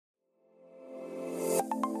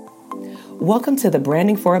Welcome to the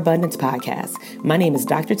Branding for Abundance podcast. My name is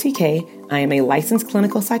Dr. TK. I am a licensed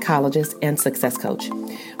clinical psychologist and success coach.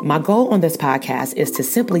 My goal on this podcast is to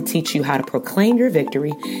simply teach you how to proclaim your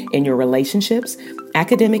victory in your relationships,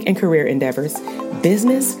 academic and career endeavors,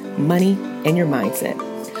 business, money, and your mindset.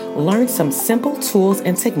 Learn some simple tools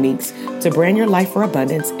and techniques to brand your life for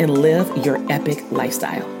abundance and live your epic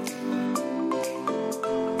lifestyle.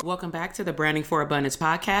 Welcome back to the Branding for Abundance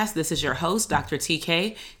podcast. This is your host, Dr.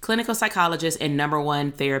 TK, clinical psychologist and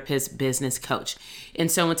 #1 therapist business coach.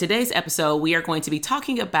 And so in today's episode, we are going to be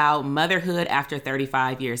talking about motherhood after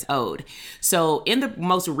 35 years old. So in the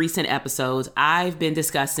most recent episodes, I've been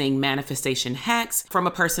discussing manifestation hacks from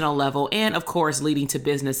a personal level and of course, leading to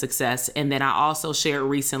business success. And then I also shared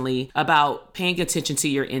recently about paying attention to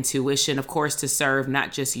your intuition, of course, to serve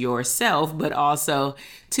not just yourself, but also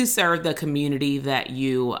to serve the community that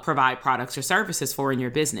you provide products or services for in your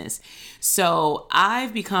business. So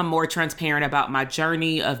I've become more transparent about my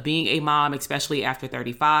journey of being a mom, especially after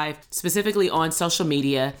 35, specifically on social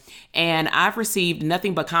media. And I've received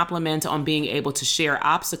nothing but compliments on being able to share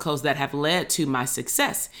obstacles that have led to my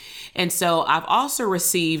success. And so I've also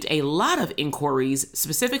received a lot of inquiries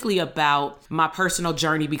specifically about my personal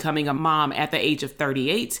journey becoming a mom at the age of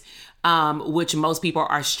 38. Which most people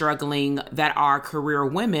are struggling that are career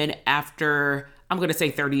women after, I'm going to say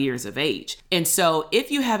 30 years of age. And so if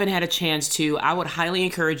you haven't had a chance to, I would highly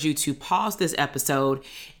encourage you to pause this episode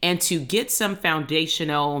and to get some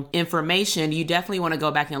foundational information. You definitely want to go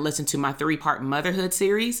back and listen to my 3-part motherhood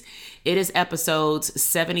series. It is episodes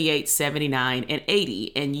 78, 79, and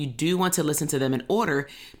 80. And you do want to listen to them in order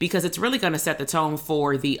because it's really going to set the tone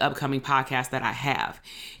for the upcoming podcast that I have.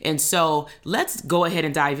 And so let's go ahead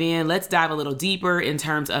and dive in. Let's dive a little deeper in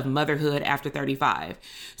terms of motherhood after 35.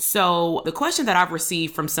 So the question that I've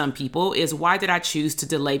received from some people is, why did I choose to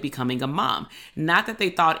delay becoming a mom? Not that they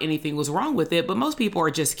thought anything was wrong with it, but most people are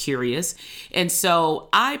just curious. And so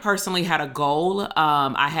I personally had a goal.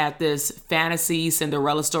 I had this fantasy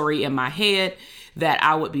Cinderella story in my head that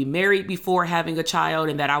I would be married before having a child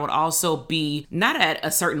and that I would also be not at a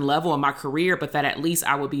certain level in my career, but that at least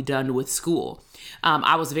I would be done with school.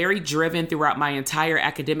 I was very driven throughout my entire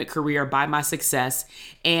academic career by my success,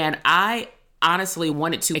 and I honestly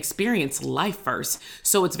wanted to experience life first.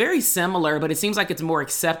 So it's very similar, but it seems like it's more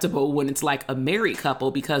acceptable when it's like a married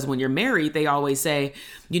couple, because when you're married, they always say,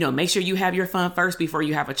 make sure you have your fun first before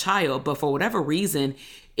you have a child. But for whatever reason,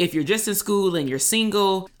 if you're just in school and you're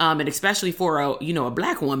single, and especially for a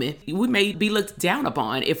Black woman, we may be looked down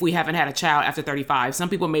upon if we haven't had a child after 35. Some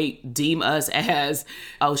people may deem us as,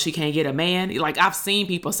 oh, she can't get a man. Like I've seen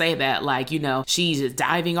people say that, like, she's just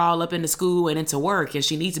diving all up into school and into work and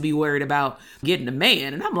she needs to be worried about getting a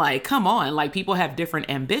man. And I'm like, come on, like people have different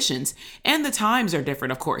ambitions and the times are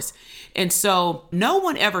different, of course. And so no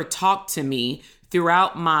one ever talked to me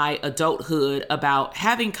throughout my adulthood about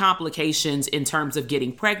having complications in terms of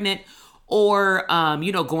getting pregnant or,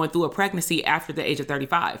 going through a pregnancy after the age of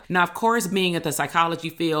 35. Now, of course, being in the psychology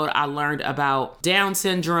field, I learned about Down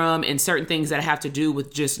syndrome and certain things that have to do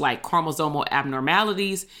with just like chromosomal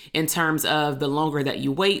abnormalities in terms of the longer that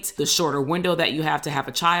you wait, the shorter window that you have to have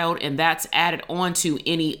a child. And that's added on to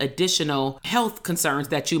any additional health concerns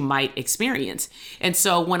that you might experience. And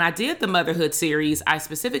so when I did the motherhood series, I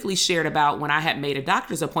specifically shared about when I had made a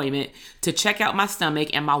doctor's appointment to check out my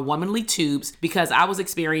stomach and my womanly tubes because I was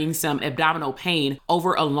experiencing some abdominal pain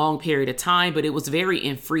over a long period of time, but it was very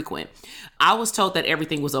infrequent. I was told that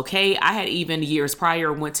everything was okay. I had even years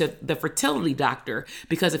prior went to the fertility doctor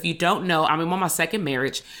because if you don't know, I'm on my second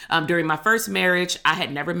marriage. During my first marriage, I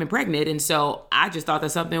had never been pregnant. And so I just thought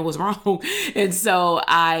that something was wrong. And so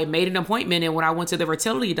I made an appointment. And when I went to the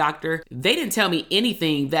fertility doctor, they didn't tell me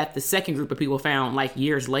anything that the second group of people found like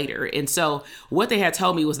years later. And so what they had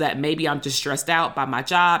told me was that maybe I'm just stressed out by my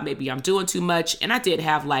job. Maybe I'm doing too much. And I did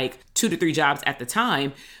have like 2 to 3 jobs at the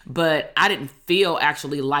time, but I didn't feel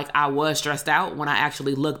actually like I was stressed out when I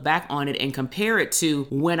actually look back on it and compare it to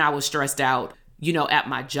when I was stressed out, at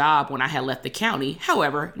my job when I had left the county.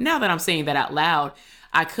 However, now that I'm saying that out loud,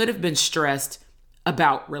 I could have been stressed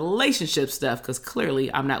about relationship stuff because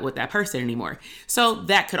clearly I'm not with that person anymore. So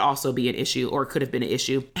that could also be an issue or could have been an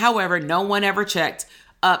issue. However, no one ever checked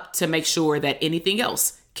up to make sure that anything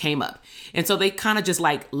else came up. And so they kind of just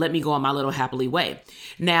like let me go on my little happily way.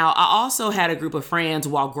 Now, I also had a group of friends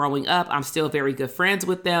while growing up. I'm still very good friends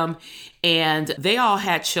with them. And they all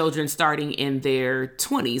had children starting in their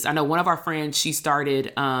 20s. I know one of our friends, she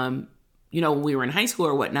started when we were in high school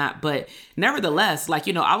or whatnot. But nevertheless,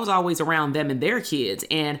 I was always around them and their kids.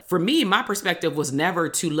 And for me, my perspective was never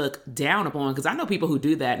to look down upon, because I know people who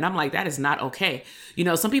do that. And I'm like, that is not okay.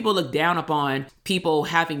 Some people look down upon people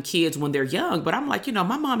having kids when they're young. But I'm like,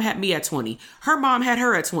 my mom had me at 20. Her mom had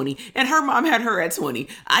her at 20. And her mom had her at 20.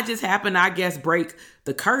 I just happened, I guess, break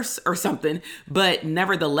the curse or something. But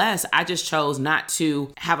nevertheless, I just chose not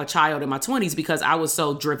to have a child in my 20s because I was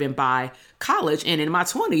so driven by college. And in my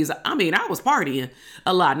 20s, I was partying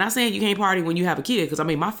a lot. Not saying you can't party when you have a kid, because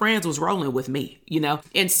my friends was rolling with me,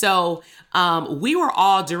 And so we were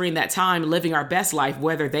all during that time living our best life,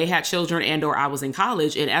 whether they had children and or I was in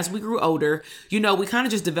college. And as we grew older, we kind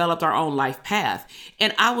of just developed our own life path.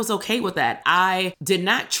 And I was okay with that. I did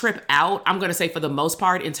not trip out, I'm going to say, for the most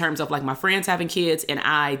part, in terms of my friends having kids, and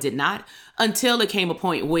I did not, until it came a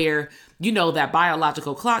point where that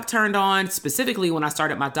biological clock turned on, specifically when I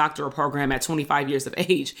started my doctoral program at 25 years of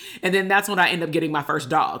age. And then that's when I ended up getting my first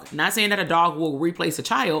dog. Not saying that a dog will replace a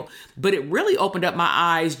child, but it really opened up my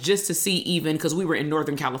eyes just to see, even because we were in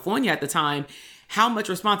Northern California at the time, how much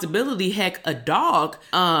responsibility, heck, a dog,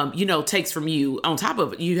 takes from you. On top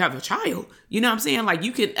of it, you have a child. You know what I'm saying?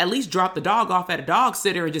 You can at least drop the dog off at a dog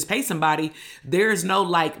sitter and just pay somebody. There's no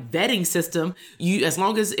vetting system. As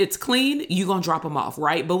long as it's clean, you're going to drop them off,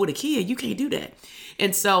 right? But with a kid, you can't do that.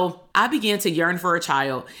 And so I began to yearn for a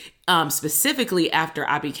child, specifically after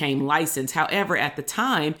I became licensed. However, at the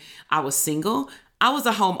time, I was single. I was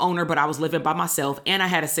a homeowner, but I was living by myself, and I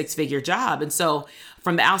had a 6-figure job. And so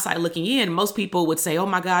from the outside looking in, most people would say, oh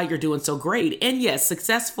my God, you're doing so great. And yes,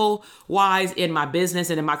 successful wise in my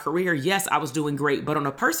business and in my career, yes, I was doing great. But on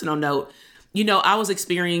a personal note, I was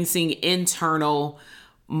experiencing internal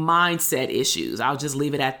mindset issues. I'll just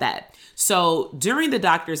leave it at that. So during the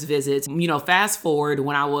doctor's visits, fast forward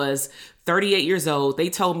when I was 38 years old,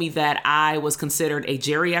 they told me that I was considered a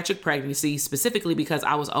geriatric pregnancy, specifically because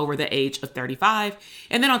I was over the age of 35.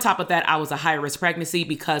 And then on top of that, I was a high-risk pregnancy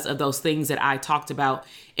because of those things that I talked about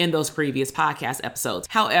in those previous podcast episodes.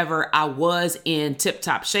 However, I was in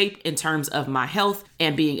tip-top shape in terms of my health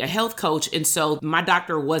and being a health coach. And so my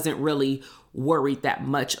doctor wasn't really worried that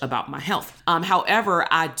much about my health. However,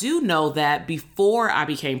 I do know that before I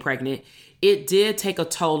became pregnant, it did take a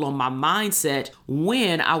toll on my mindset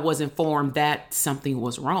when I was informed that something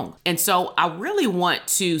was wrong. And so I really want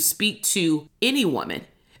to speak to any woman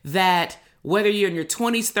that, whether you're in your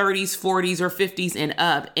 20s, 30s, 40s, or 50s and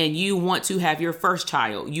up, and you want to have your first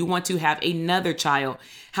child, you want to have another child.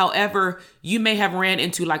 However, you may have ran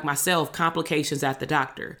into, like myself, complications at the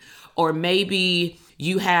doctor, or maybe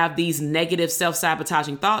you have these negative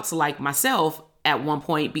self-sabotaging thoughts like myself at one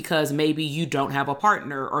point, because maybe you don't have a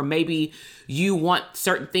partner, or maybe you want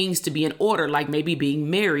certain things to be in order, like maybe being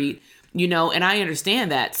married, and I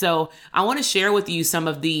understand that. So I want to share with you some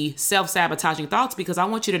of the self-sabotaging thoughts, because I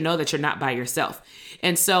want you to know that you're not by yourself.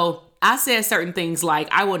 And so I said certain things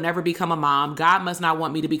like, I will never become a mom. God must not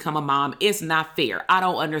want me to become a mom. It's not fair. I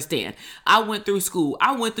don't understand. I went through school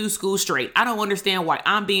straight. I don't understand why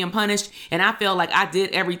I'm being punished. And I feel like I did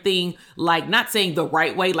everything, not saying the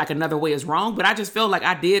right way, like another way is wrong, but I just feel like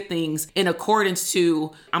I did things in accordance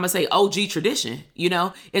to, I'm going to say, OG tradition,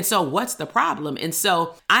 And so what's the problem? And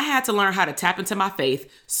so I had to learn how to tap into my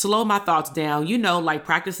faith, slow my thoughts down,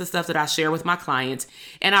 practice the stuff that I share with my clients.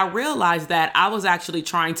 And I realized that I was actually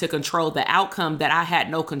trying to control the outcome that I had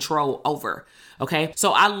no control over. Okay.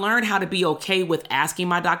 So I learned how to be okay with asking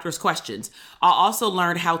my doctors questions. I also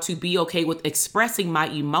learned how to be okay with expressing my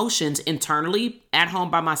emotions internally at home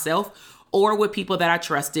by myself or with people that I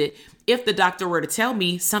trusted if the doctor were to tell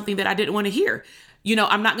me something that I didn't want to hear.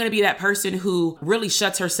 I'm not going to be that person who really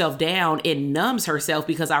shuts herself down and numbs herself,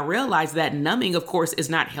 because I realize that numbing, of course, is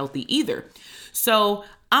not healthy either. So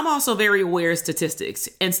I'm also very aware of statistics,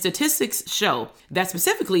 and statistics show that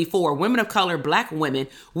specifically for women of color, Black women,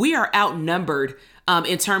 we are outnumbered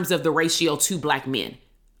in terms of the ratio to Black men.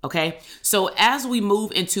 Okay. So as we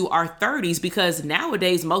move into our 30s, because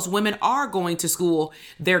nowadays most women are going to school,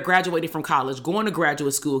 they're graduating from college, going to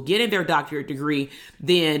graduate school, getting their doctorate degree,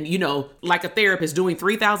 then, like a therapist, doing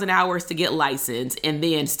 3,000 hours to get licensed, and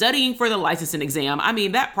then studying for the licensing exam.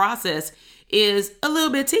 That process is a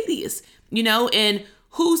little bit tedious, and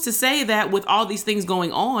who's to say that with all these things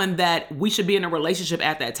going on that we should be in a relationship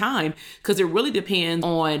at that time? Because it really depends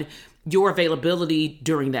on your availability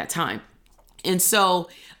during that time. And so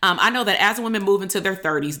I know that as women move into their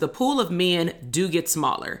 30s, the pool of men do get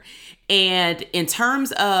smaller. And in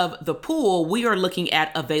terms of the pool, we are looking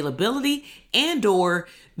at availability and or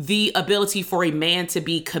the ability for a man to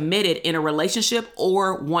be committed in a relationship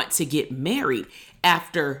or want to get married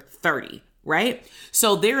after 30. right?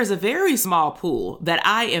 So there is a very small pool that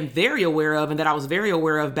I am very aware of and that I was very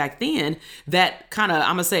aware of back then that kind of,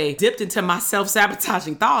 I'm gonna say, dipped into my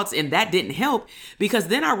self-sabotaging thoughts, and that didn't help because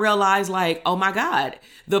then I realized like, oh my God,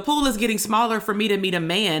 the pool is getting smaller for me to meet a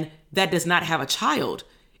man that does not have a child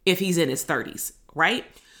if he's in his 30s, right?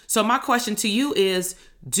 So my question to you is,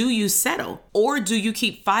 do you settle or do you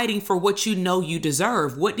keep fighting for what you know you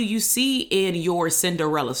deserve? What do you see in your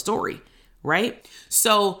Cinderella story? Right?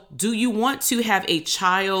 So do you want to have a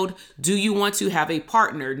child? Do you want to have a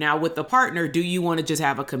partner? Now with the partner, do you want to just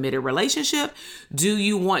have a committed relationship? Do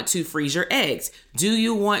you want to freeze your eggs? Do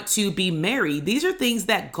you want to be married? These are things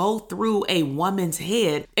that go through a woman's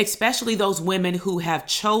head, especially those women who have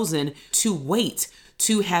chosen to wait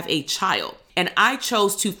to have a child. And I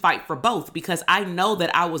chose to fight for both because I know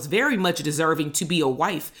that I was very much deserving to be a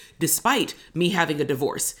wife despite me having a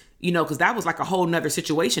divorce. Because that was like a whole nother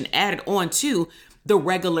situation added on to the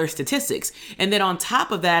regular statistics. And then on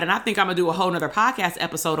top of that, and I think I'm gonna do a whole nother podcast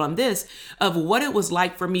episode on this, of what it was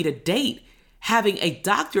like for me to date, having a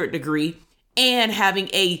doctorate degree and having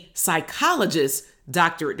a psychologist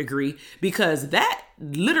doctorate degree, because that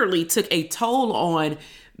literally took a toll on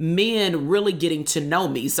men really getting to know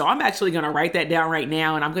me. So I'm actually gonna write that down right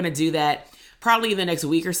now, and I'm gonna do that probably in the next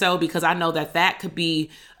week or so, because I know that that could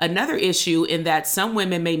be another issue in that some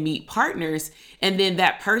women may meet partners and then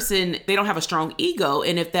that person, they don't have a strong ego.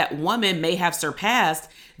 And if that woman may have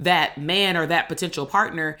surpassed that man or that potential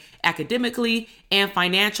partner academically and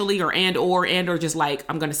financially or just like,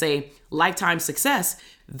 I'm going to say lifetime success,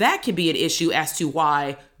 that can be an issue as to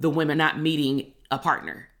why the women not meeting a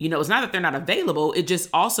partner. It's not that they're not available. It just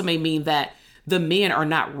also may mean that the men are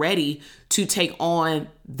not ready to take on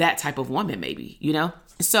that type of woman, maybe,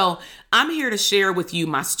 So I'm here to share with you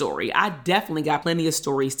my story. I definitely got plenty of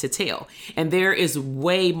stories to tell, and there is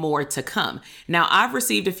way more to come. Now, I've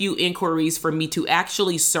received a few inquiries for me to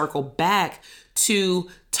actually circle back to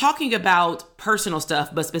talking about personal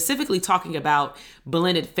stuff, but specifically talking about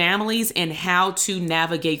blended families and how to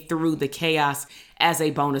navigate through the chaos as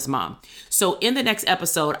a bonus mom. So in the next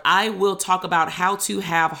episode, I will talk about how to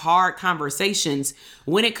have hard conversations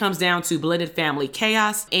when it comes down to blended family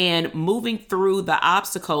chaos and moving through the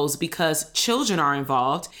obstacles because children are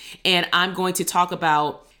involved. And I'm going to talk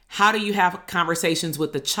about how do you have conversations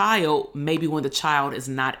with the child, maybe when the child is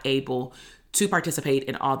not able to participate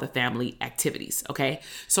in all the family activities. Okay.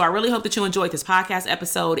 So I really hope that you enjoyed this podcast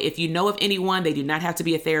episode. If you know of anyone, they do not have to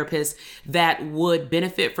be a therapist, that would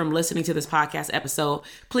benefit from listening to this podcast episode,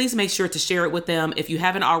 please make sure to share it with them. If you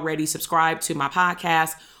haven't already, subscribe to my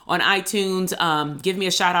podcast on iTunes. Give me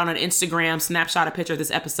a shout out on Instagram, snapshot a picture of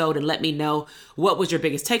this episode and let me know what was your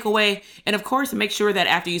biggest takeaway. And of course, make sure that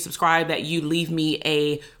after you subscribe that you leave me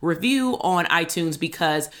a review on iTunes,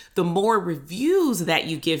 because the more reviews that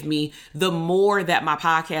you give me, the more that my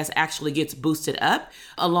podcast actually gets boosted up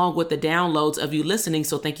along with the downloads of you listening.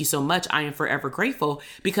 So thank you so much. I am forever grateful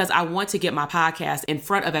because I want to get my podcast in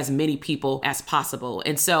front of as many people as possible.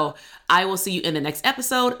 And so I will see you in the next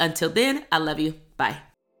episode. Until then, I love you. Bye.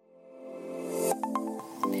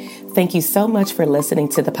 Thank you so much for listening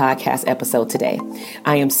to the podcast episode today.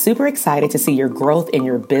 I am super excited to see your growth in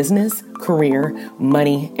your business, career,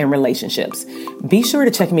 money, and relationships. Be sure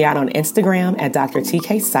to check me out on Instagram at Dr.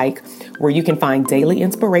 TK Psych, where you can find daily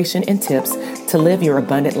inspiration and tips to live your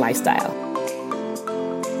abundant lifestyle.